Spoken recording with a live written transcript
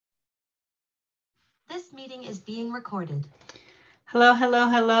This meeting is being recorded. Hello, hello,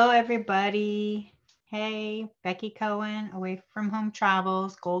 hello, everybody. Hey, Becky Cohen, Away from Home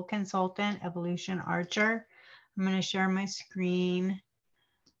Travels, Gold Consultant, Evolution Archer. I'm going to share my screen.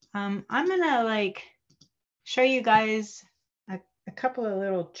 I'm going to show you guys a couple of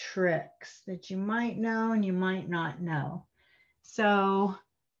little tricks that you might know and you might not know. So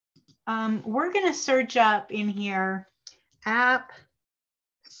we're going to search up in here App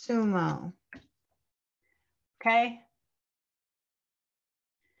Sumo. Okay.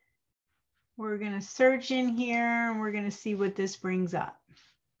 We're going to search in here and we're going to see what this brings up.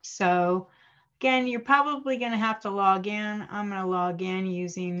 So again, you're probably going to have to log in. I'm going to log in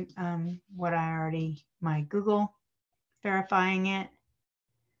using my Google, verifying it.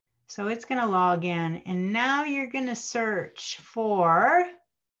 So it's going to log in. And now you're going to search for,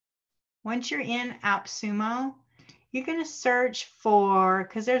 once you're in AppSumo, you're going to search for,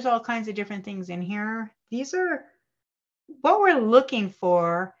 because there's all kinds of different things in here. These are, what we're looking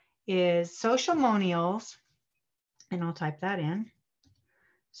for is Sociamonials, and I'll type that in.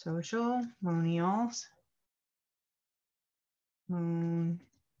 Sociamonials.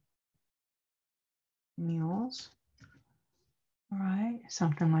 Meals. All right,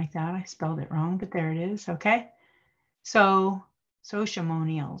 something like that. I spelled it wrong, but there it is. Okay. So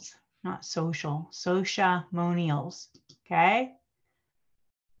Sociamonials, not social, Sociamonials. Okay.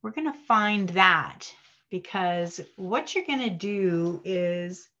 We're going to find that because what you're going to do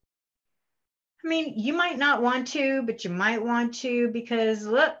is, I mean, you might not want to, but you might want to because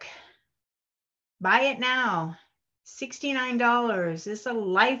look, buy it now. $69. It's a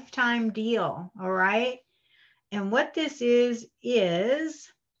lifetime deal. All right. And what this is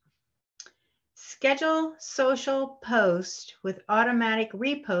schedule social post with automatic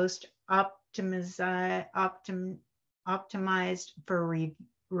repost optimized for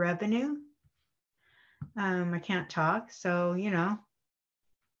revenue. I can't talk. So,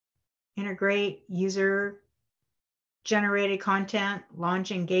 integrate user generated content,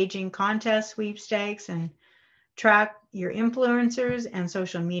 launch engaging contest sweepstakes, and track your influencers and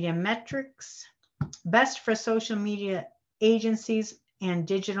social media metrics. Best for social media agencies and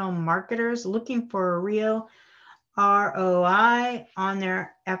digital marketers looking for a real ROI on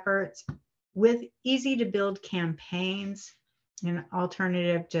their efforts with easy to build campaigns, an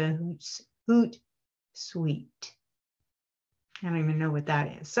alternative to Hootsuite. I don't even know what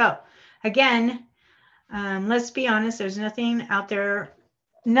that is. So again, let's be honest, there's nothing out there,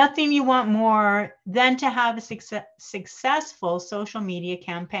 nothing you want more than to have a successful social media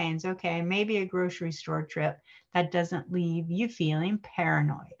campaigns. Okay, maybe a grocery store trip that doesn't leave you feeling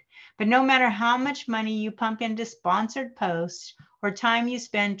paranoid. But no matter how much money you pump into sponsored posts or time you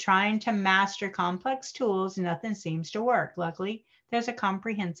spend trying to master complex tools, nothing seems to work. Luckily, there's a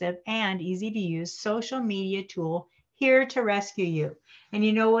comprehensive and easy to use social media tool here to rescue you. And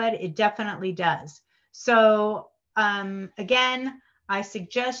you know what? It definitely does. So again, I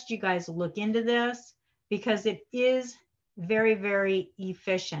suggest you guys look into this because it is very, very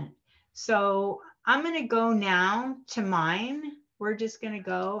efficient. So I'm going to go now to mine. We're just going to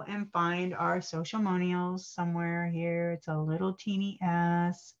go and find our Sociamonials somewhere here. It's a little teeny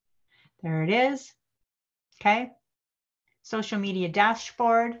s. There it is. Okay. Social media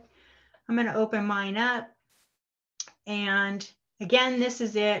dashboard. I'm going to open mine up. And again, this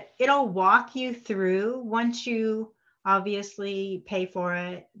is it. It'll walk you through once you obviously pay for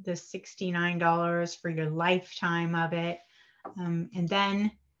it, the $69 for your lifetime of it. And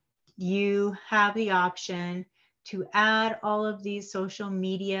then you have the option to add all of these social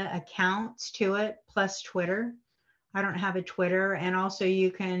media accounts to it, plus Twitter. I don't have a Twitter. And also you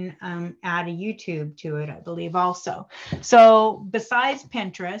can add a YouTube to it, I believe also. So besides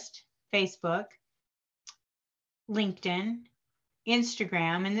Pinterest, Facebook, LinkedIn,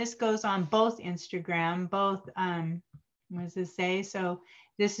 Instagram, and this goes on both Instagram, both, what does this say? So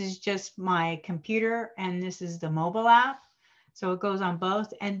this is just my computer and this is the mobile app. So it goes on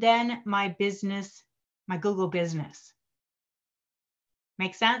both. And then my business, my Google business.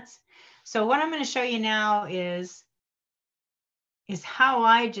 Make sense? So what I'm going to show you now is how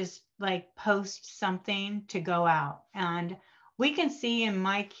I just like post something to go out. And we can see in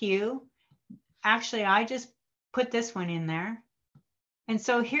my queue, actually, I just put this one in there. And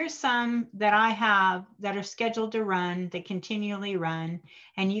so here's some that I have that are scheduled to run, that continually run,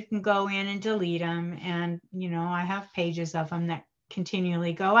 and you can go in and delete them. And, I have pages of them that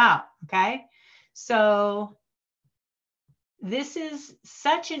continually go out. Okay. So this is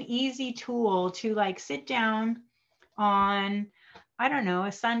such an easy tool to like sit down on, I don't know,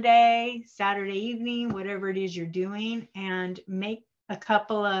 a Sunday, Saturday evening, whatever it is you're doing, and make a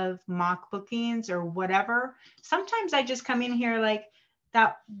couple of mock bookings or whatever. Sometimes I just come in here like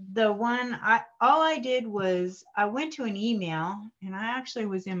that. The one all I did was I went to an email, and I actually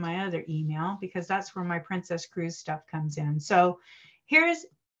was in my other email because that's where my Princess Cruise stuff comes in. So here's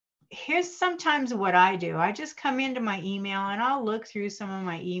sometimes what I do. I just come into my email and I'll look through some of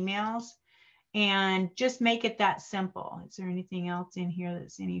my emails and just make it that simple. Is there anything else in here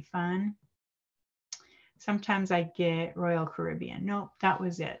that's any fun? Sometimes I get Royal Caribbean. Nope, that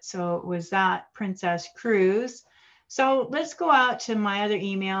was it. So it was that Princess Cruise. So let's go out to my other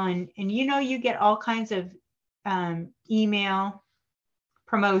email, and you know, you get all kinds of email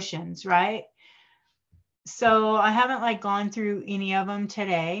promotions, right? So I haven't like gone through any of them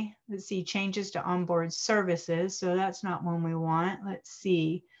today. Let's see, changes to onboard services. So that's not one we want. Let's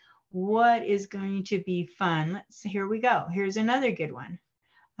see what is going to be fun. Here we go. Here's another good one.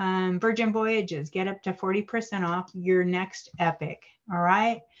 Virgin Voyages, get up to 40% off your next epic. All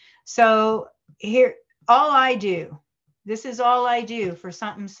right. So here, this is all I do for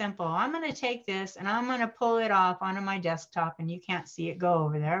something simple. I'm going to take this and I'm going to pull it off onto my desktop, and you can't see it go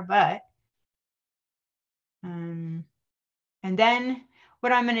over there, but, and then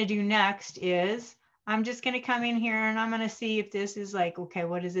what I'm going to do next is I'm just going to come in here and I'm going to see if this is like, okay,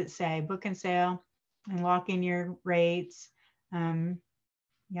 what does it say? Book and sale and lock in your rates.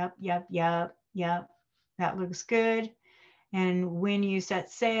 Yep. That looks good. And when you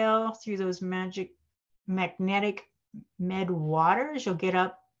set sail through those magnetic med waters, you'll get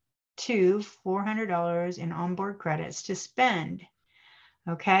up to $400 in onboard credits to spend.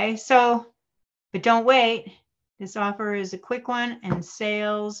 Okay, so, but don't wait. This offer is a quick one and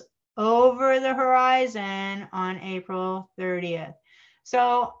sails over the horizon on April 30th.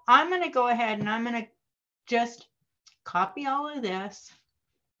 So I'm going to go ahead and I'm going to just copy all of this.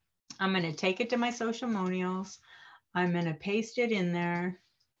 I'm going to take it to my Sociamonials. I'm going to paste it in there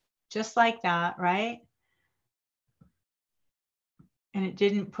just like that, right? And it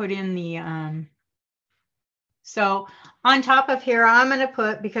didn't put in the, so on top of here, I'm going to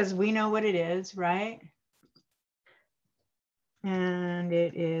put, because we know what it is, right? And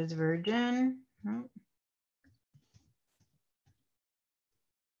it is Virgin.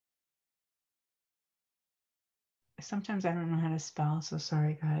 Sometimes I don't know how to spell, so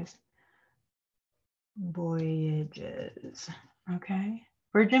sorry, guys. Voyages. Okay.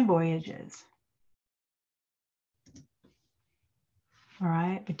 Virgin Voyages. All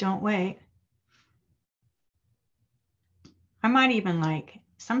right, but don't wait. I might even like,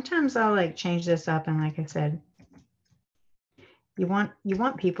 sometimes I'll like change this up, and like I said, you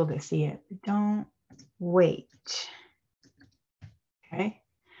want people to see it. Don't wait. Okay.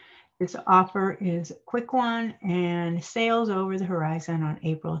 This offer is a quick one and sails over the horizon on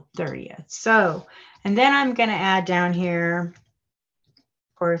April 30th. So, and then I'm going to add down here,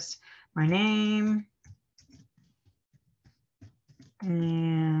 of course, my name,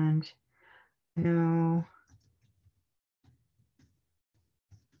 and no,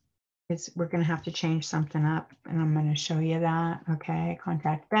 we're going to have to change something up, and I'm going to show you that. Okay,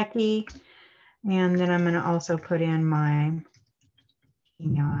 contact Becky, and then I'm going to also put in my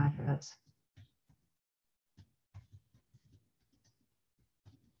email address.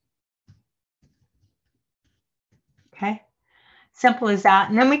 Okay, simple as that.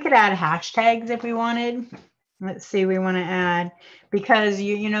 And then we could add hashtags if we wanted. Let's see, we want to add, because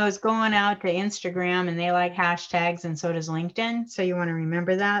you know, it's going out to Instagram and they like hashtags, and so does LinkedIn. So you want to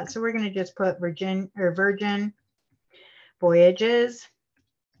remember that. So we're going to just put Virgin Voyages.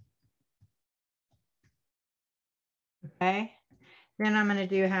 Okay. Then I'm going to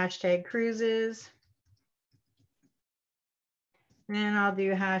do hashtag cruises. Then I'll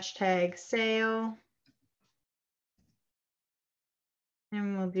do hashtag sail.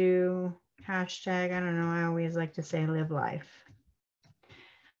 And we'll do hashtag, I don't know, I always like to say live life.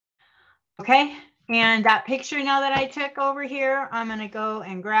 Okay, and that picture now that I took over here, I'm going to go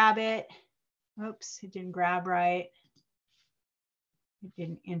and grab it. Oops, it didn't grab right. It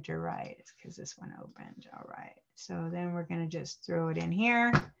didn't enter right. It's because this one opened. All right, so then we're going to just throw it in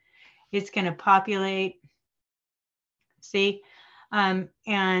here. It's going to populate. See,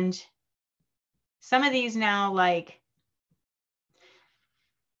 and some of these now, like,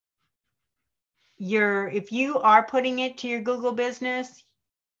 if you are putting it to your Google business,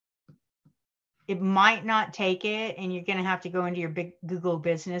 it might not take it, and you're going to have to go into your big Google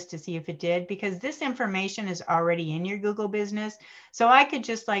business to see if it did, because this information is already in your Google business. So I could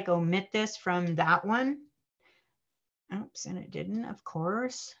just like omit this from that one. Oops, and it didn't, of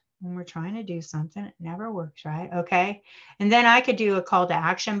course. When we're trying to do something, it never works, right? Okay. And then I could do a call to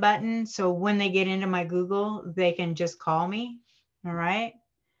action button. So when they get into my Google, they can just call me. All right.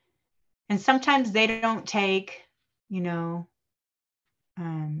 And sometimes they don't take, you know,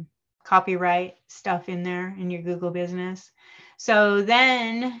 copyright stuff in there in your Google business. So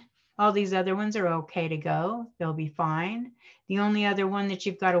then all these other ones are okay to go. They'll be fine. The only other one that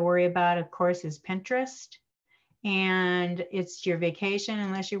you've got to worry about, of course, is Pinterest. And it's your vacation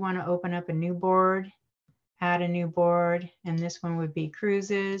unless you want to open up a new board, add a new board. And this one would be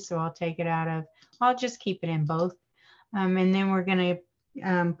cruises. So I'll take it out of, I'll just keep it in both. And then we're going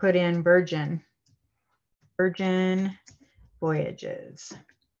to put in Virgin voyages.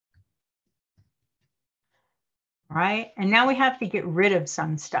 All right. And now we have to get rid of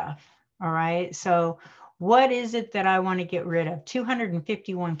some stuff. All right. So what is it that I want to get rid of?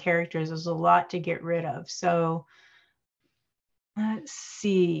 251 characters is a lot to get rid of. So let's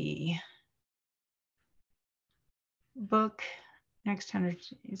see. Book next 100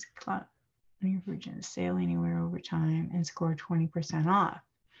 is New Virgin sail anywhere over time and score 20% off.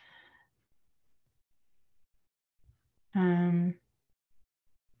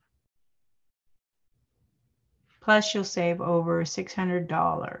 Plus you'll save over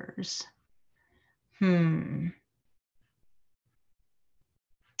 $600.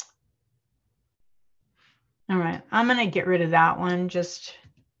 All right, I'm gonna get rid of that one. Just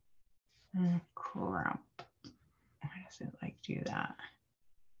crap. Why does it like do that?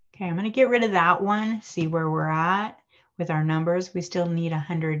 Okay, I'm gonna get rid of that one. See where we're at with our numbers. We still need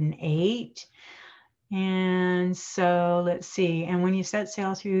 108. And so let's see. And when you set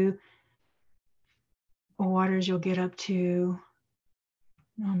sail through waters, you'll get up to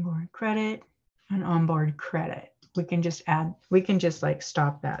onboard credit and onboard credit. We can just add, we can just like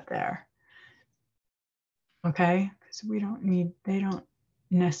stop that there. Okay, because we don't need, they don't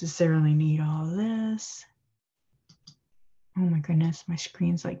necessarily need all this. Oh my goodness, my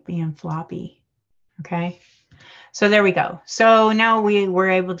screen's like being floppy. Okay, so there we go. So now we were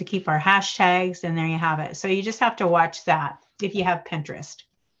able to keep our hashtags, and there you have it. So you just have to watch that if you have Pinterest.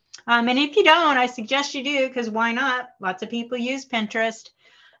 And if you don't, I suggest you do, because why not? Lots of people use Pinterest,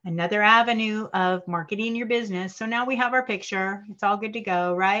 another avenue of marketing your business. So now we have our picture. It's all good to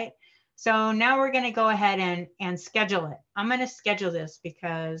go, right? So now we're going to go ahead and schedule it. I'm going to schedule this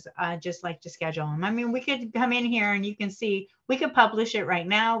because I just like to schedule them. I mean, we could come in here and you can see, we could publish it right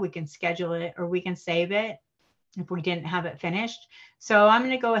now. We can schedule it, or we can save it if we didn't have it finished. So I'm going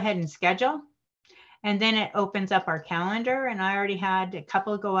to go ahead and schedule. And then it opens up our calendar, and I already had a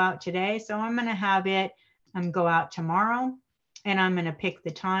couple go out today. So I'm going to have it go out tomorrow, and I'm going to pick the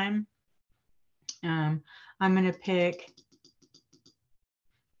time. I'm going to pick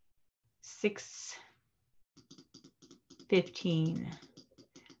 6:15.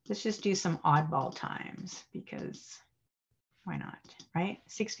 Let's just do some oddball times, because why not, right?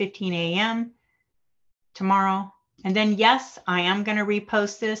 6:15 a.m. tomorrow. And then, yes, I am going to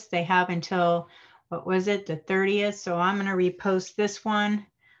repost this. They have until, what was it, the 30th. So I'm going to repost this one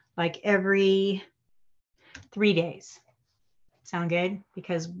like every 3 days. Sound good?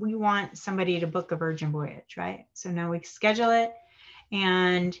 Because we want somebody to book a Virgin voyage, right? So now we schedule it.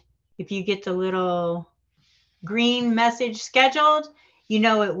 And if you get the little green message scheduled, you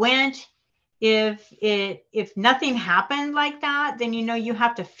know it went. If nothing happened like that, then you know you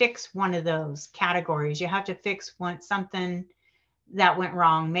have to fix one of those categories. You have to fix something that went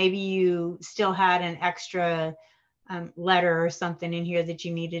wrong. Maybe you still had an extra letter or something in here that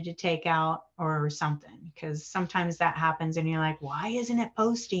you needed to take out or something, because sometimes that happens and you're like, why isn't it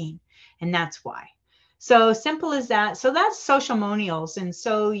posting? And that's why. So simple as that. So that's Sociamonials. And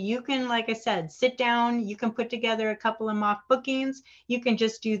so you can, like I said, sit down, you can put together a couple of mock bookings. You can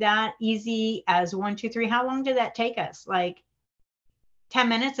just do that easy as 1, 2, 3. How long did that take us? Like 10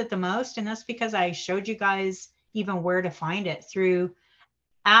 minutes at the most. And that's because I showed you guys even where to find it through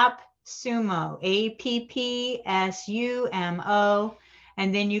AppSumo, AppSumo.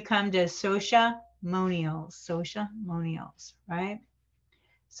 And then you come to Sociamonials, right?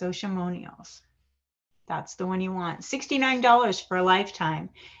 Sociamonials. That's the one you want. $69 for a lifetime.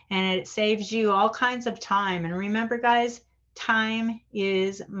 And it saves you all kinds of time. And remember, guys, time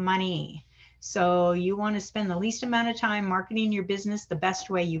is money. So you want to spend the least amount of time marketing your business the best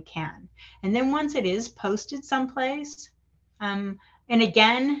way you can. And then once it is posted someplace, and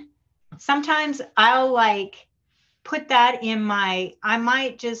again, sometimes I'll like put that in I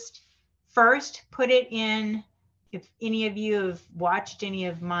might just first put it in, if any of you have watched any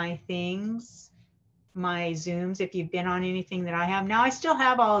of my things, my Zooms, if you've been on anything that I have. Now I still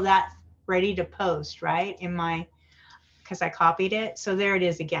have all of that ready to post, right? Because I copied it. So there it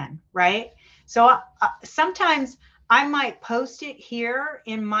is again, right? So sometimes I might post it here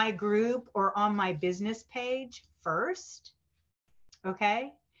in my group or on my business page first.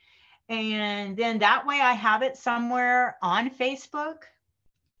 Okay. And then that way I have it somewhere on Facebook.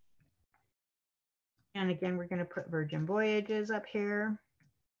 And again, we're going to put Virgin Voyages up here.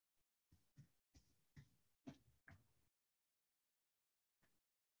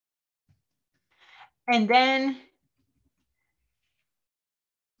 And then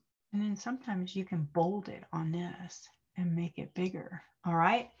sometimes you can bold it on this and make it bigger. All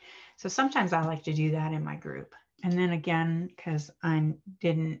right. So sometimes I like to do that in my group. And then again, because I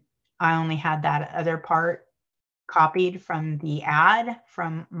only had that other part copied from the ad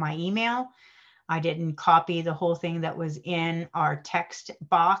from my email. I didn't copy the whole thing that was in our text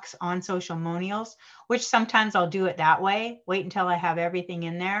box on Sociamonials, which sometimes I'll do it that way. Wait until I have everything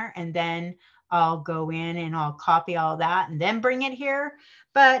in there, and then I'll go in and I'll copy all that and then bring it here.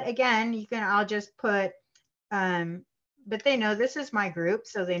 But again, I'll just put, but they know this is my group,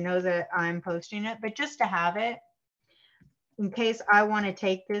 so they know that I'm posting it. But just to have it, in case I want to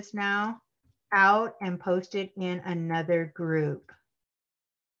take this now out and post it in another group.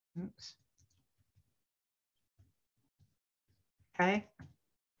 Oops. Okay.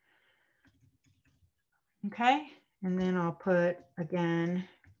 Okay. And then I'll put again.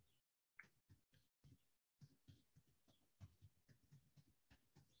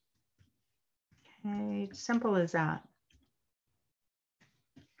 Okay. Simple as that.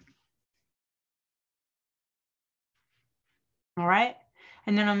 All right.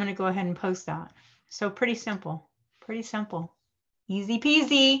 And then I'm going to go ahead and post that. So pretty simple. Pretty simple. Easy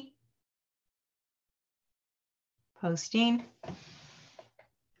peasy. Posting.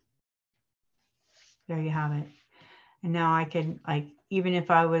 There you have it. And now I can, like, even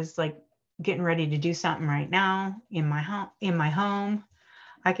if I was like getting ready to do something right now in my home,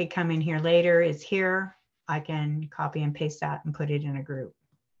 I could come in here later. It's here. I can copy and paste that and put it in a group,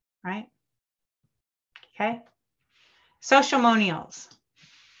 right? Okay. Sociamonials.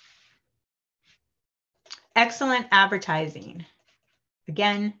 Excellent advertising.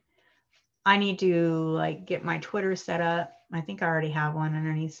 Again, I need to like get my Twitter set up. I think I already have one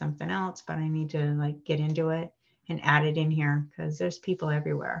underneath something else, but I need to like get into it and add it in here because there's people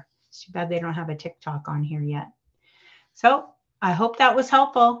everywhere. It's too bad they don't have a TikTok on here yet. So I hope that was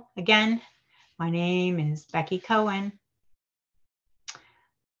helpful. Again, my name is Becky Cohen,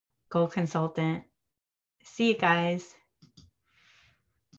 Gold Consultant. See you guys.